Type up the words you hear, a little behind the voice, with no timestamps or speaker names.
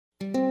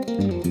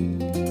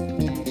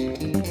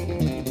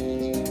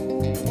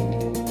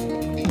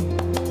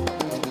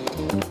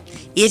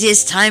It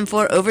is time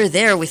for Over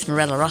There with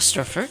Mirella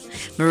Rastorfer.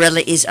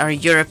 Mirella is our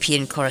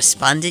European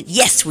correspondent.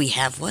 Yes, we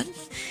have one.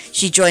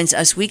 She joins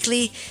us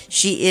weekly.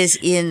 She is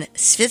in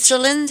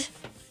Switzerland,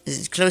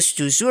 close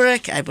to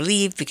Zurich, I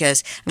believe,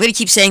 because I'm going to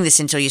keep saying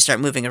this until you start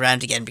moving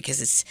around again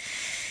because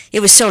it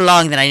was so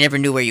long that I never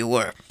knew where you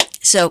were.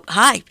 So,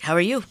 hi, how are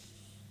you?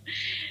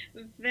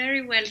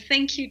 Very well,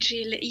 thank you,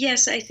 Jill.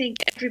 Yes, I think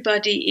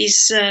everybody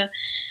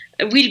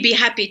will be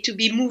happy to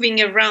be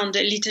moving around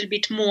a little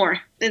bit more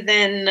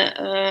than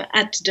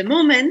at the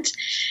moment.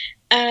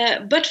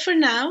 But for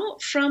now,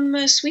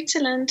 from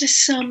Switzerland,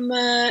 some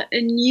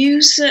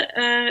news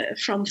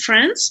from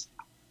France.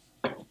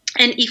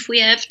 And if we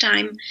have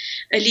time,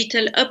 a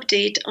little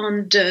update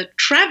on the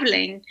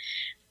traveling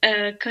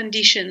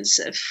conditions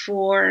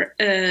for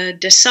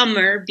the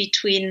summer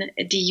between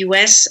the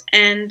US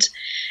and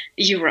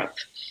Europe.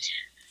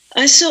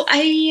 So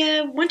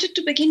I wanted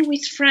to begin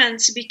with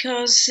France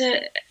because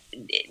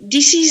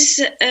this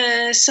is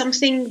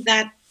something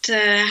that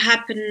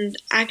happened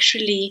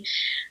actually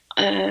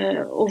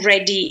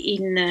already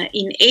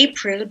in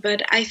April,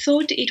 but I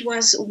thought it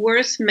was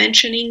worth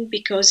mentioning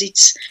because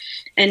it's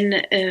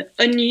an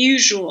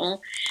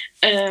unusual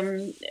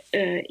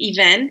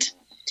event.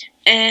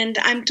 And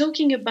I'm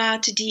talking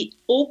about the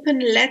open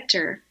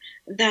letter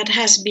that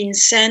has been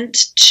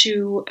sent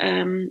to,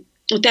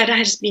 that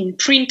has been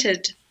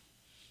printed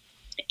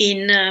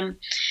in a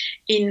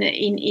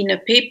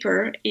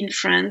paper in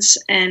France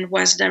and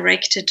was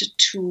directed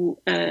to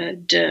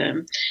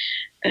the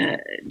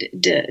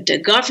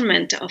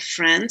government of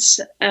France,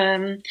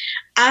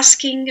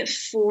 asking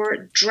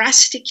for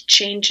drastic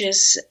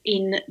changes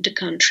in the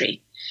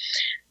country.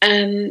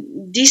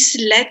 This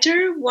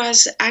letter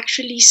was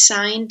actually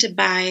signed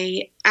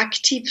by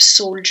active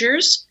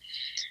soldiers,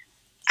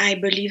 I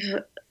believe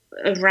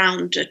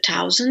around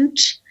 1,000,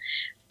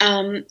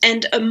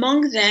 and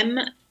among them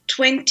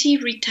 20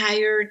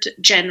 retired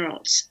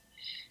generals.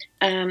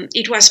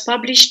 It was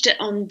published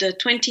on the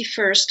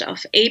 21st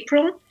of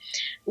April,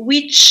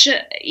 which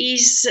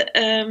is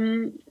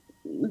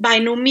by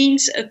no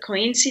means a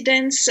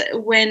coincidence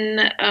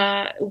when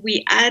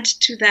we add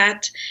to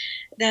that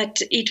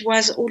it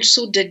was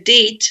also the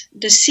date,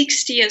 the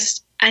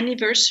 60th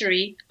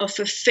anniversary of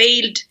a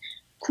failed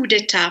coup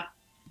d'etat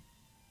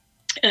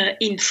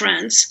in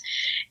France.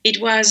 It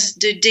was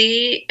the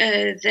day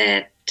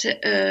that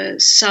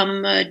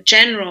some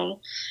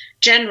general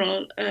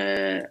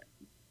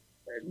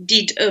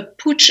did a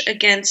putsch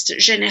against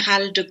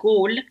General de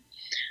Gaulle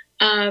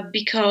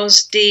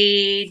because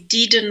they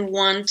didn't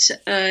want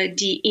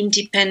the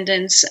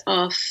independence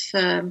of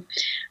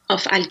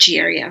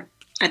Algeria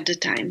at the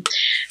time.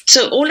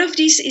 So all of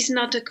this is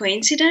not a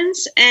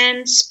coincidence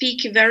and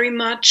speak very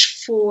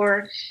much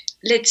for,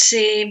 let's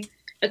say,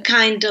 a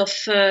kind of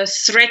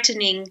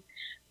threatening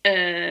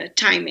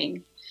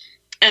timing.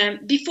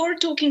 Before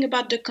talking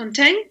about the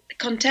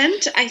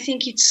content, I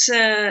think it's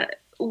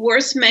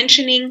worth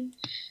mentioning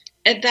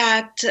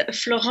that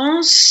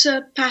Florence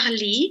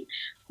Parly,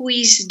 who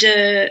is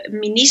the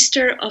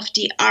Minister of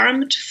the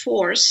Armed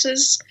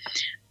Forces,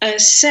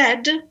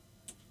 said,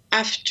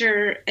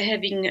 after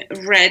having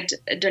read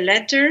the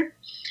letter,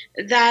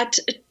 that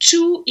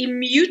two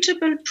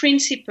immutable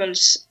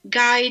principles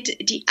guide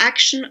the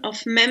action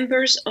of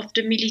members of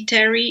the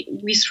military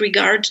with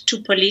regard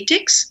to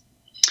politics: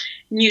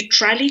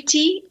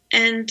 neutrality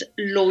and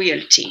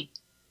loyalty.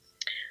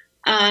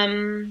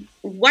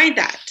 Why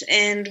that?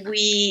 And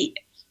we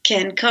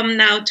can come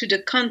now to the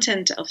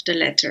content of the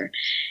letter.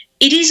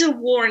 It is a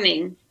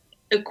warning,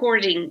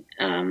 according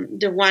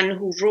the one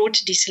who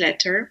wrote this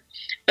letter,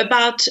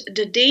 about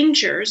the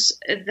dangers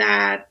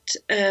that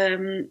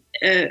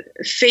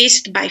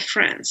faced by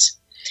France,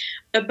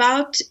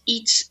 about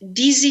its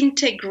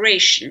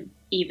disintegration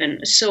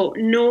even. So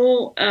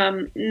no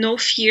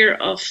fear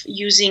of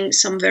using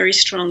some very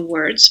strong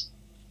words.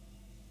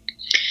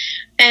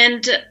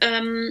 And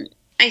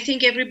I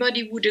think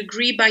everybody would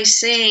agree by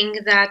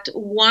saying that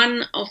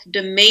one of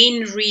the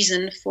main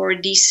reasons for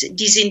this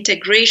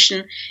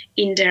disintegration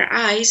in their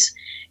eyes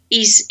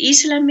is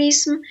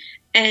Islamism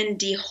and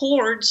the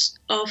hordes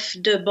of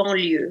the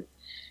banlieue.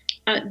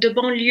 The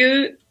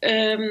banlieue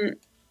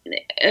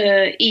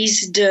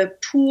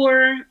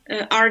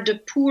are the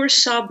poor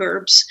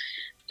suburbs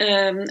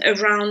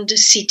around the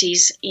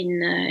cities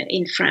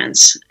in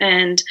France,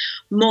 and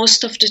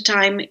most of the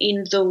time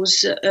in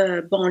those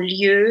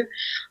banlieues,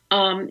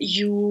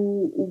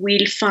 you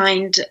will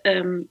find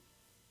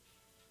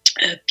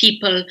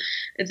people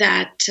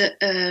that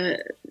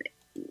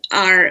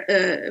are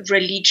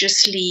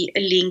religiously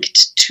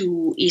linked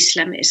to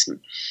Islamism.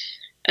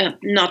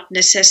 Not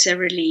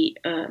necessarily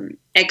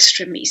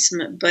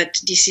extremism, but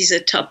this is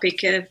a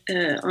topic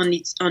on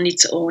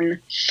its own.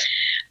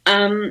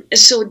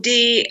 So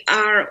they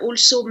are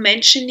also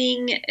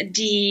mentioning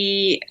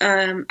the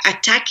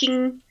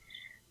attacking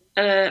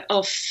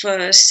of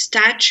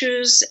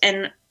statues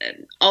and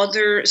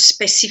other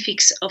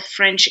specifics of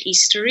French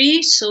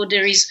history. So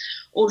there is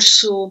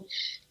also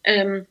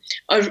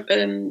or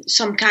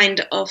some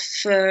kind of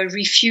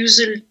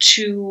refusal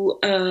to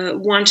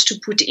want to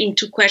put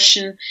into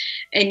question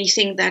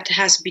anything that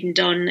has been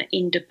done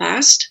in the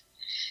past.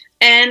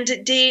 And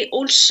they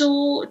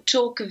also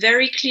talk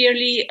very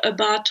clearly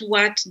about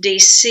what they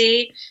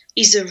say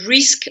is a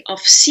risk of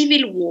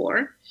civil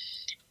war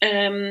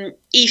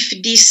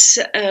if this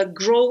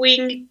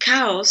growing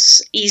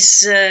chaos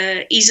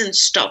isn't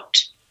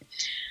stopped.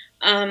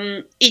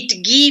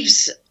 It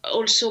gives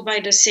also, by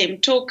the same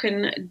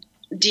token,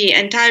 the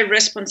entire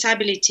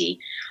responsibility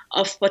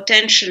of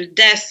potential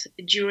death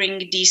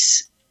during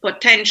this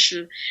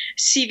potential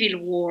civil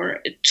war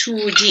to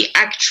the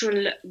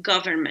actual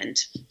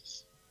government.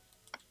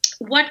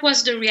 What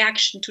was the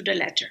reaction to the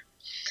letter?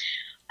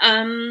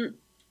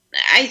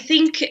 I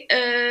think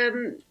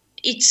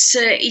it's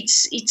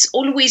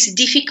always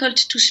difficult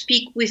to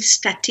speak with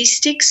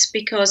statistics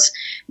because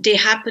they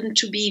happen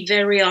to be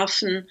very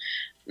often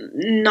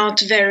not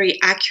very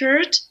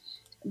accurate.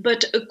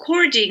 But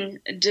according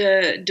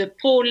to the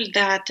poll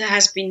that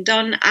has been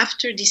done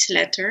after this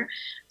letter,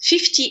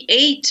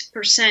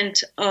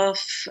 58%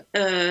 of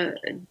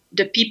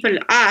the people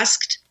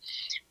asked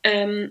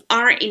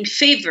are in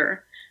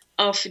favor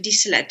of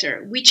this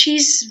letter, which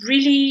is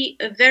really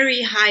a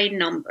very high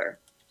number.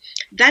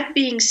 That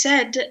being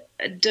said,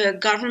 the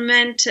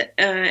government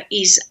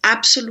is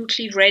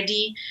absolutely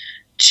ready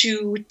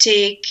to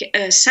take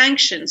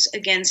sanctions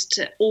against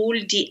all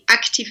the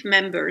active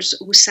members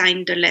who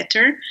signed the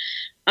letter,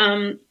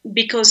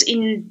 because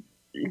in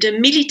the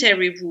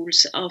military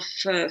rules of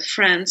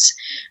France,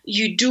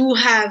 you do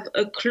have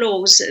a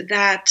clause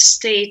that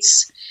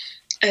states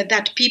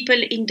that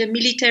people in the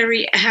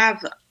military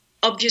have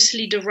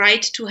obviously the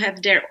right to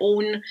have their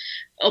own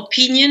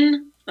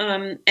opinion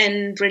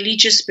and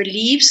religious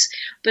beliefs,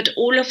 but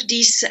all of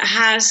this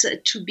has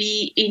to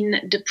be in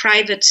the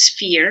private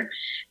sphere,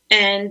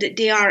 and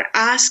they are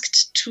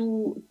asked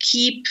to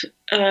keep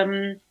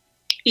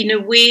in a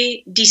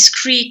way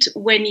discreet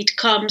when it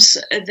comes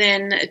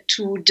then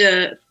to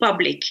the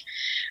public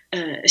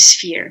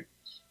sphere,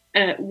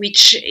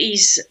 which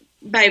is,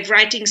 by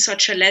writing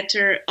such a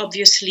letter,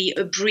 obviously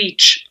a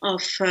breach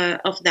of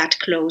that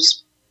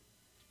clause.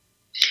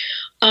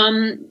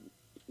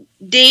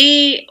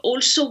 They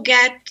also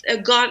got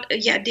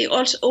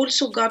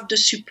the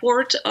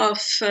support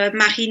of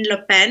Marine Le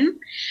Pen,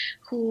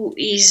 who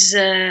is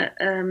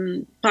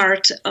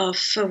part of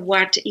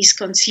what is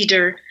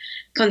considered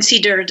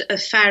a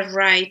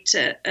far-right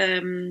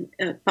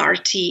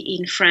party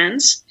in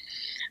France.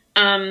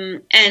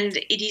 And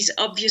it is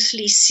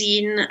obviously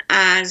seen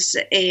as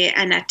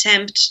an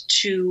attempt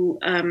to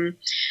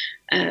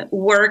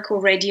work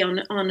already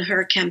on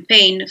her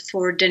campaign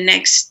for the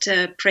next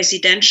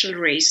presidential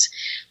race,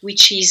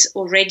 which is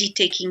already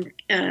taking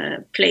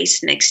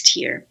place next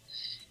year.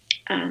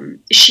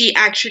 She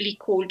actually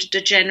called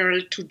the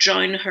general to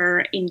join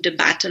her in the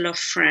Battle of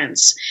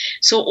France.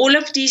 So all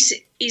of this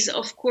is,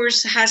 of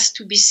course, has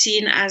to be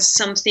seen as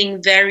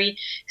something very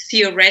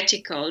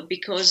theoretical,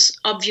 because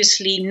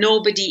obviously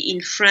nobody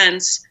in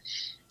France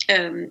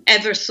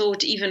ever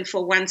thought, even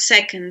for 1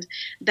 second,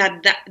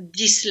 that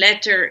this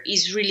letter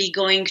is really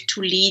going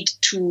to lead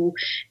to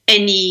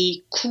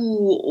any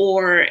coup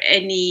or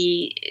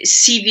any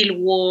civil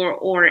war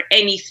or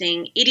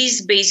anything. It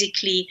is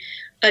basically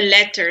a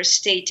letter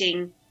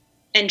stating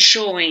and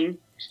showing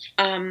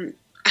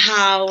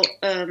how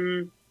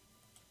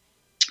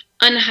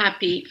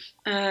unhappy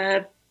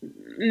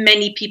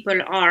many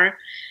people are,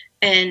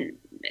 and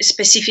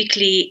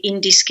specifically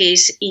in this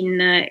case in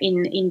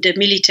the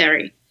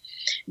military.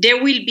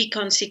 There will be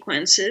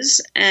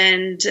consequences,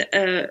 and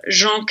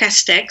Jean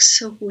Castex,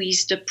 who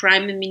is the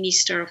Prime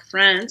Minister of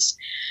France,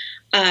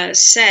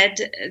 said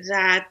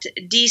that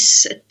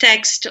this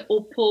text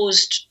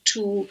opposed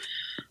to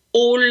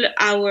all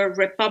our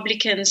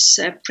Republicans'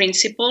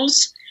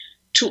 principles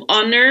to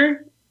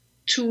honor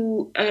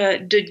to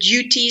the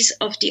duties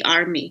of the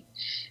army.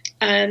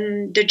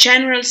 The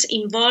generals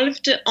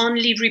involved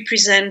only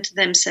represent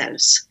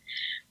themselves.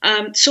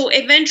 So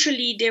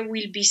eventually there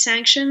will be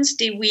sanctions.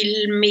 They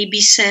will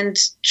maybe send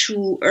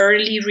to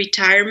early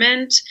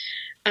retirement,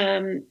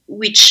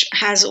 which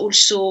has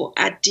also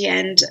at the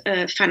end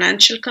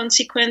financial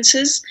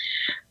consequences.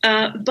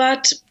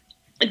 But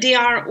there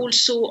are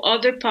also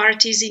other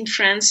parties in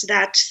France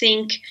that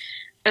think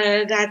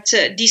that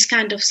these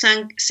kind of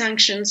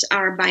sanctions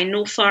are by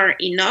no far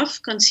enough,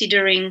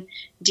 considering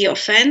the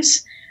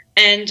offense,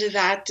 and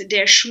that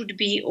there should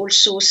be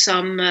also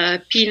some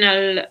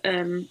penal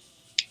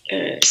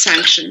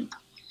sanction.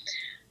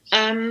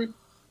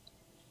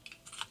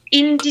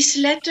 In this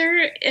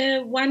letter,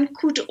 one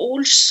could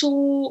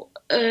also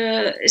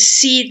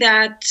see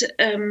that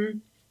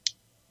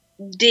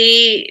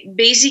they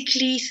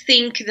basically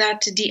think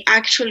that the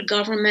actual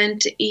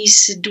government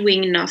is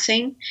doing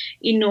nothing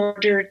in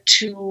order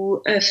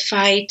to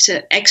fight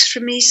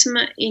extremism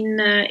in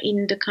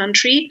the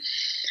country,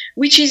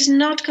 which is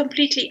not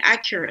completely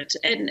accurate.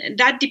 And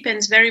that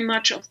depends very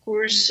much, of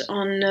course,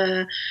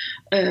 on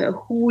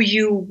who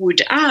you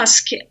would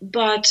ask.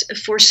 But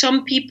for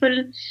some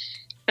people,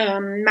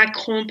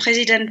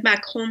 President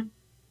Macron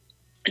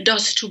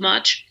does too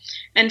much,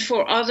 and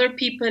for other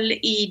people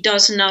he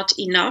does not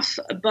enough.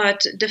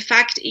 But the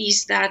fact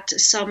is that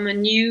some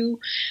new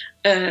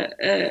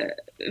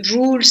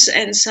rules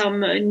and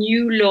some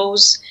new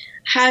laws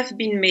have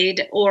been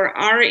made or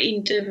are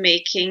in the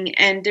making,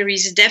 and there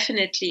is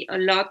definitely a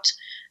lot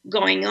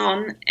going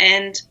on.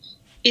 And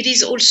it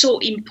is also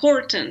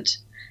important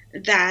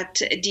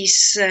that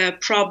this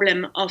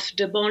problem of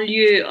the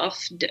banlieue, of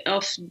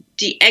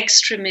the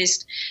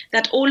extremists,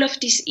 that all of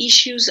these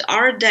issues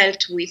are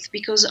dealt with,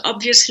 because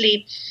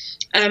obviously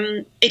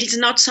it is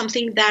not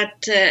something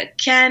that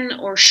can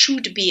or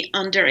should be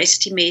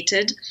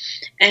underestimated.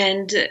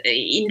 And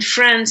in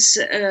France,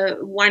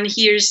 one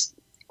hears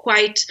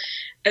quite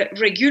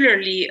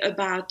regularly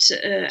about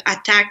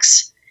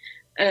attacks,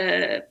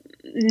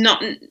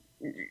 not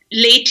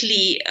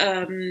lately,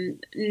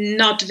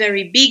 not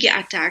very big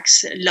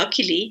attacks,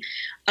 luckily,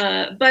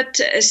 but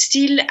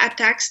still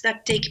attacks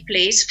that take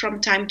place from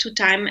time to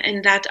time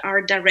and that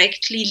are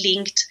directly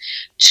linked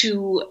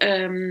to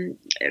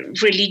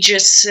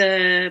religious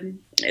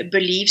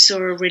beliefs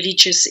or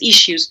religious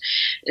issues.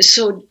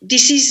 So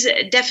this is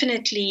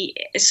definitely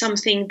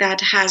something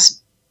that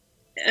has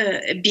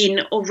been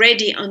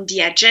already on the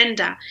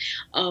agenda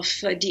of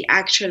the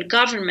actual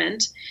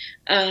government,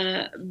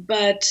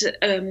 but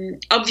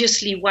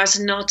obviously was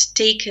not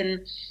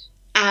taken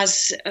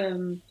as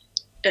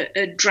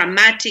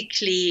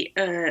dramatically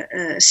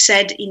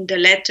said in the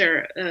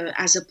letter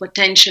as a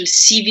potential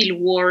civil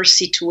war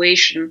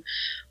situation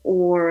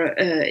or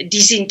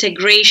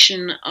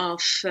disintegration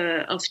of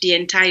the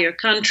entire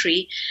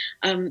country.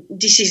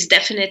 This is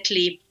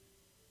definitely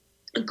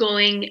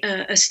going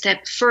a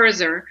step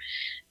further.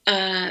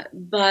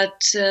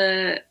 But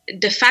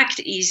the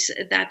fact is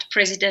that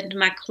President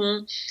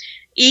Macron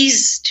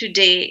is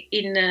today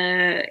in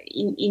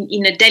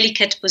a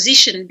delicate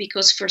position,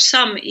 because for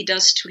some he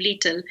does too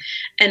little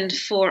and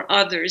for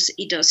others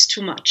he does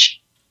too much.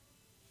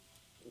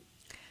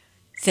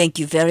 Thank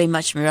you very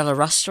much, Mirella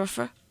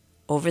Rastorfer,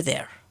 over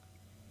there.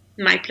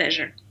 My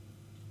pleasure.